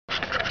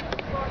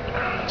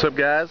What's up,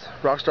 guys?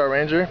 Rockstar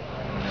Ranger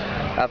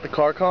at the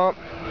car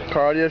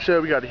audio show.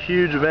 We got a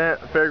huge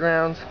event at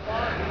Fairgrounds.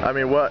 I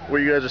mean, what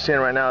you guys are seeing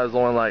right now is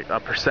only like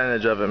a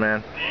percentage of it,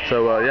 man.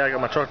 So yeah, I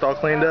got my truck all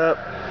cleaned up,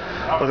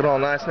 looking all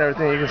nice and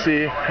everything. You can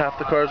see half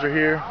the cars are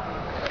here.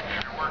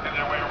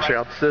 Check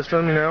out the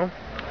system, you know.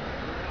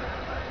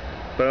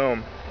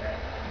 Boom.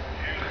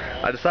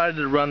 I decided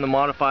to run the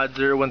modified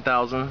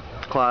 0-1000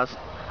 class.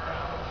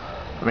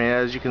 I mean,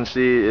 as you can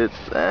see, it's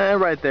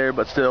right there,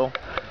 but still.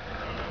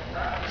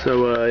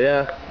 So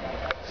yeah,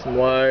 some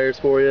wires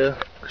for you,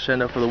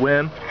 crescendo for the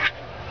whim.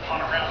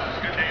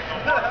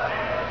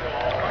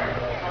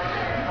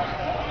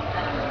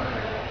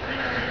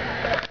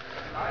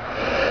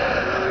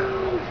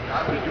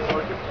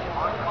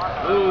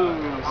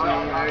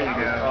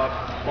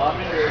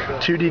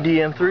 Two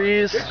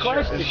DD-M3s.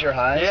 Is this your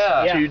highs?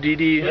 Yeah. Two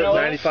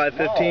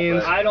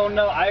DD-9515s. I don't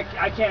know. I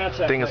can't answer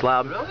that. Thing is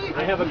loud. Really?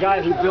 I have a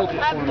guy who built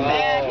it for me.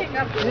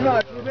 You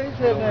know, you base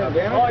head now,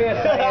 damn it. Oh,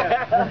 yes, I am.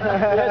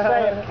 Yes, I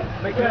am.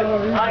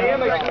 Because I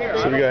am a care.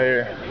 So we got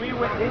here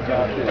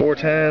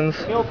 410s.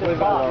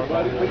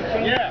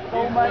 Yeah.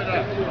 So much.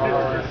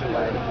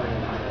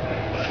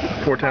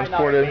 410s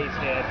ported.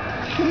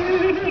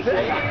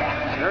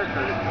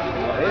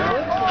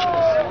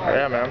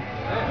 Yeah, man.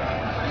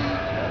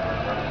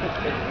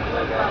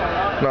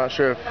 Not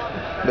sure if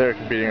they're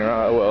competing or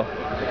not. Well,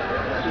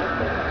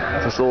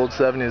 this old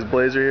 70s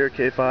Blazer here,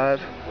 K5.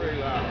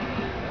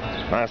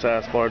 Nice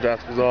ass large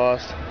ass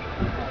exhaust.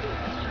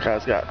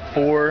 Guy's got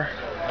 4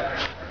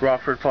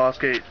 Rockford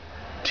Fosgate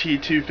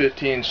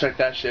T215s. Check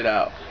that shit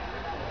out.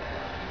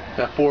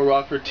 Got 4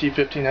 Rockford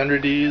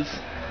T1500Ds.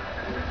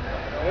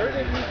 Where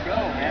did he go,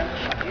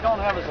 man? You don't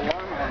have his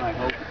alarm on, I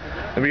hope.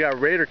 And we got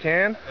Raider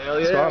Can. Hell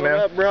yeah, on, man.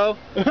 what up, bro?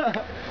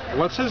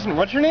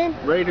 What's your name?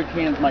 Raider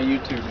Can's my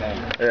YouTube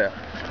name. Yeah.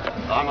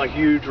 I'm a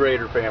huge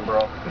Raider fan, bro.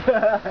 Look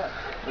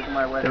at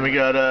my wedding. Then we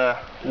got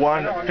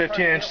one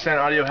 15-inch Cent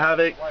Audio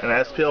Havoc, an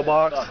SPL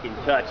box. Fucking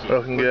touchy.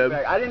 Looking good.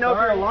 I didn't know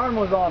if your alarm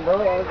was on,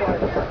 bro. I was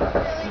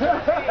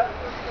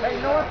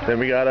like... Then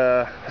we got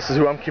this is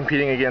who I'm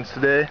competing against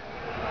today.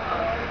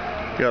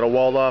 We got a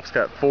Waldorf's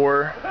got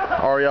 4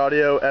 RE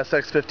Audio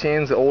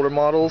SX15s, the older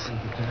models.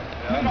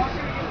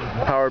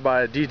 Powered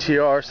by a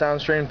DTR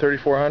Soundstream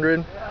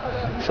 3400.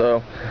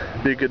 So,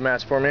 be a good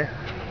match for me.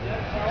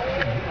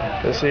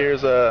 This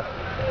here's a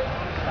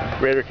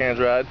Raider Can's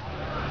ride.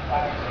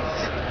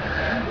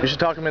 You should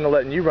talk him into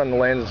letting you run the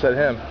lanes instead of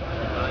him.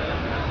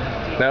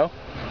 No?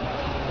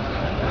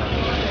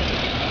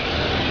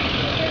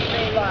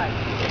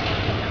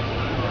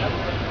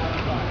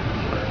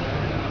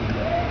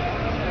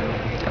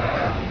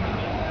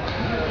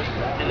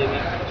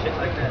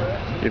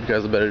 You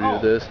guys are better to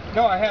do this.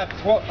 No, I had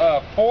 4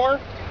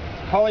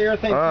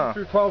 polyurethane 2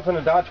 through 12s in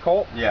a Dodge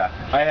Colt. Yeah.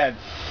 I had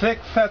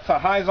 6 sets of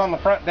highs on the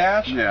front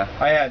dash. Yeah.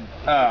 I had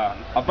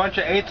a bunch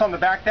of 8s on the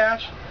back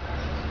dash.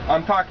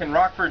 I'm talking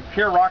Rockford,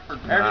 pure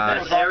Rockford.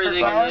 Nice.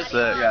 Everything is Sick.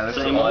 yeah, this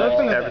Same is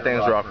old.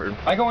 Everything's Rockford.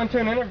 I go into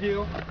an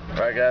interview.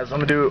 Alright guys, I'm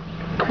gonna do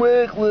a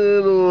quick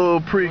little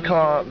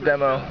pre-comp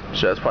demo.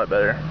 Shit, that's probably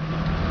better.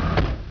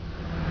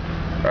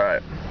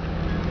 Alright.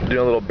 Doing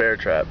a little bear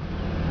trap.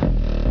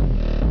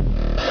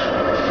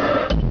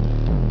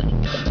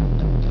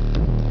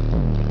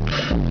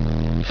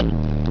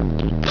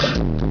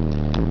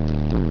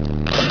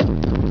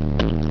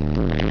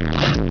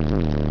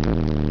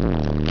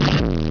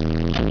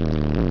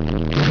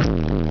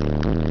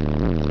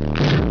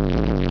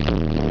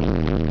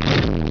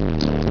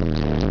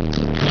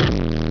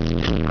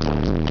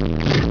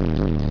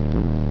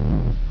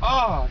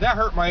 Oh, that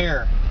hurt my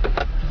ear.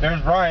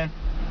 There's Brian.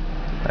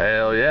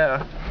 Hell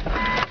yeah.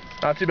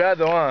 Not too bad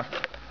though, huh?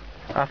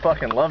 I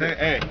fucking love it.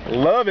 Hey.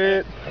 Love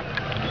it.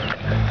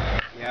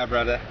 Yeah,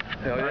 brother.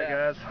 Hell yeah. Alright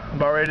guys, I'm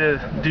about ready to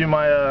do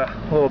my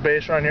little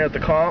bass run here at the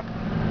comp.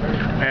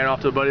 Hand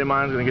off to a buddy of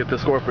mine, who's gonna get the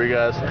score for you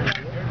guys.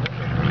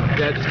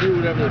 Yeah, just do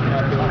whatever the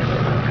fuck you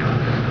want.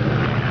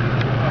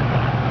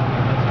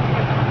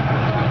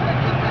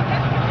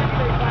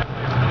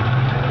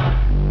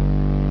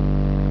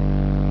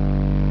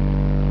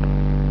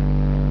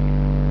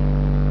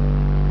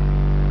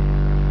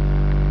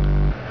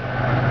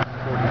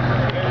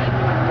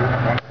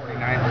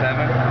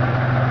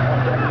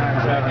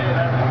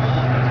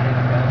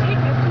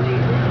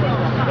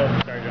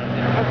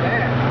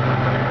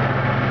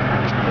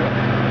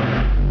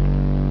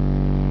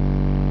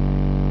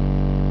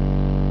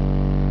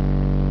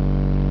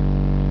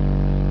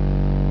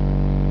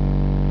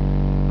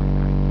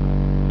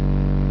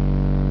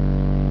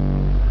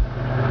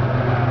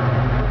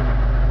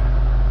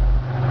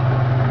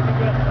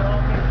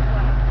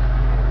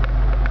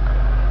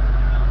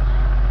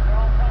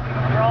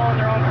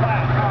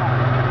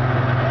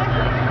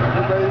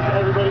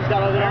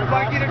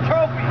 Get a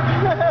trophy.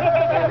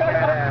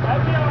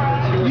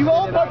 You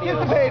all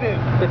participated.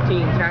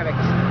 15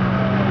 Havocs.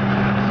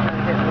 Trying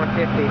to hit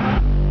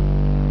 150.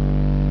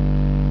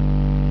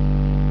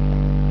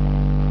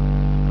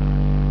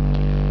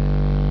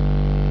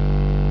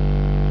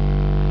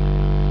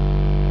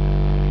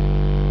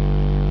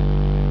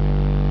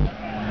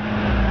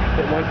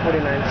 Hit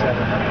 149.7.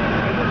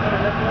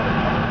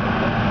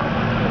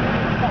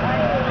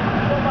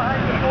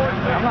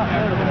 I'm not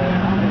sure of it.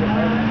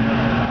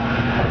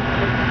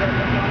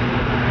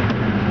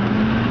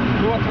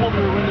 Who wants to hold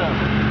your window?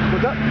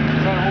 What's up?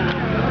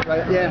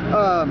 Right, yeah.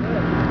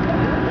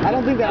 I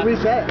don't think that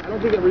reset. I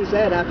don't think it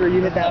reset after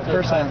you hit that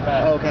first time.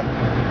 Oh, okay.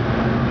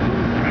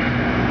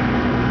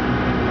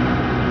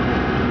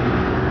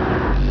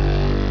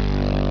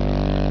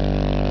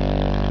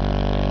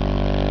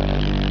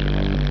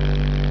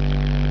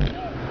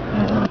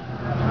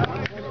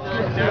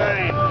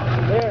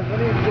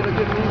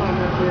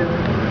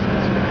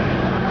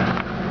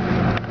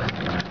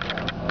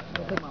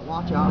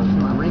 Watch out,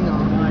 my ring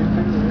on.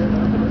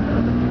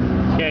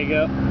 There you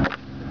go.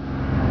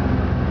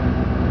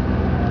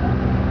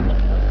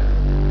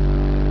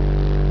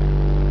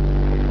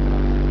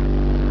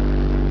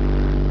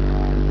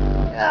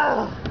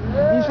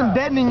 Need some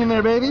deadening in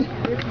there, baby.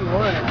 If you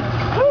want.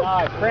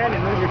 Nice.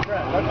 Brandon, move your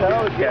truck. That's what I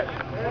always get.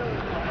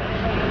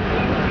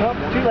 Oh,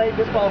 too late.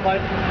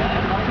 Disqualified.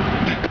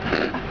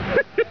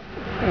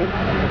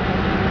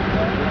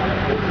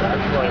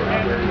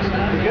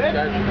 You good?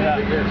 Yeah.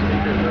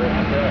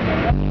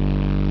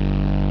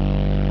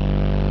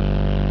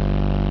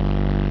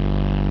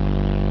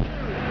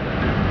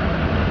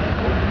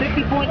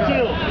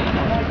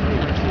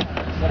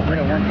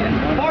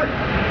 50.2. Mark.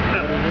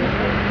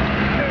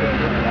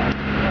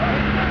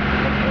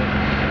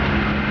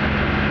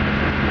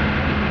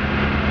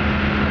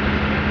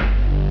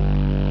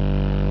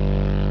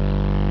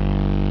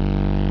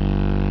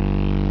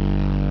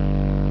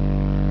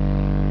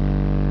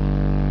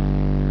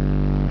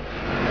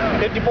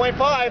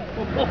 50.5.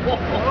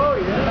 Oh,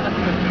 yeah.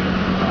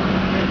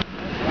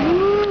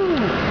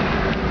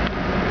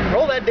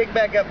 Roll that dick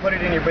back up, put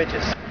it in your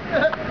bitches.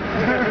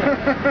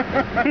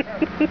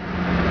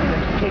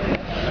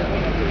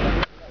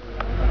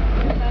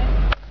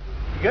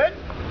 You good?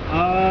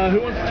 Who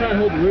wants to try and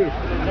hold the roof?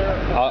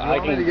 I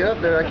can to get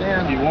up there, I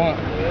can. If you want.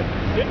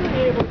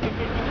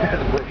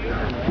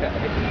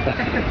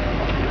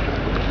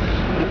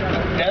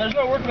 Yeah, there's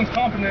no workman's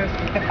comp in this.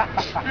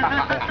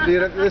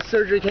 Dude, this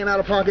surgery came out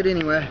of pocket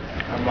anyway.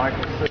 I'm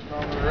Michael sitting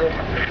on the roof.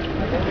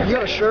 You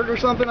got a shirt or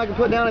something I can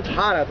put down? It's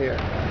hot out here.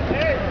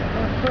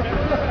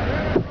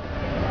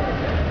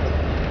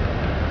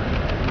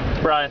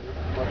 Brian.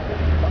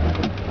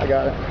 I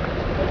got it.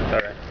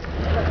 Alright.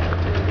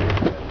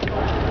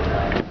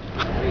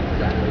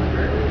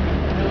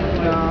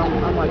 No,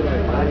 I'm like that.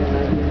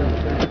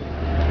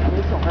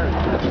 This don't hurt.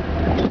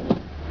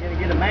 You're gonna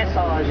get a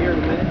massage here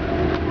in a minute.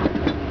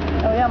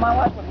 Oh yeah, my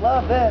wife would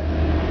love this.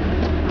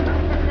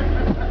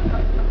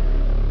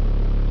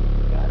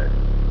 Got her.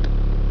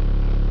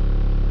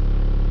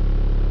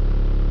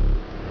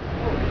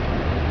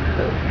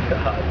 Oh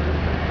God.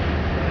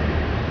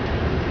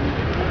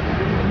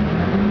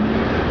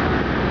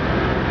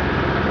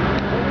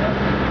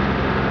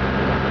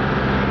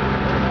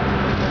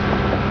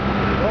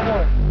 One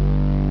more.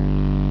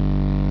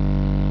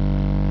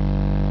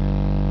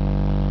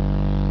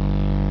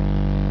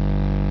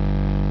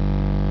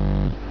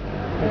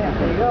 Yeah,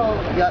 there you go.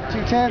 You got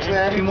 2 tenths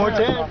there. 2 more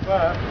tenths.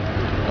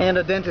 And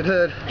a dented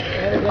hood.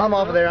 I'm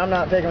off of there. I'm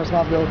not taking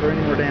responsibility for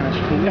any more damage.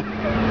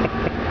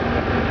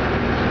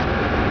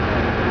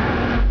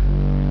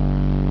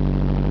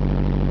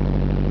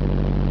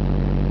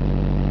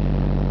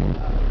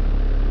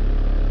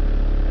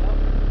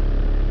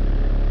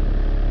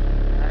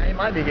 He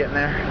might be getting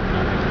there.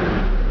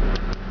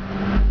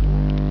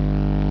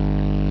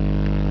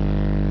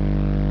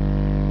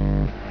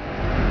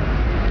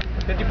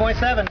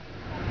 $50.7.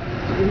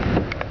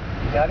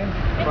 Got him?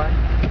 Fine.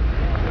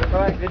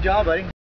 All right, good job, buddy.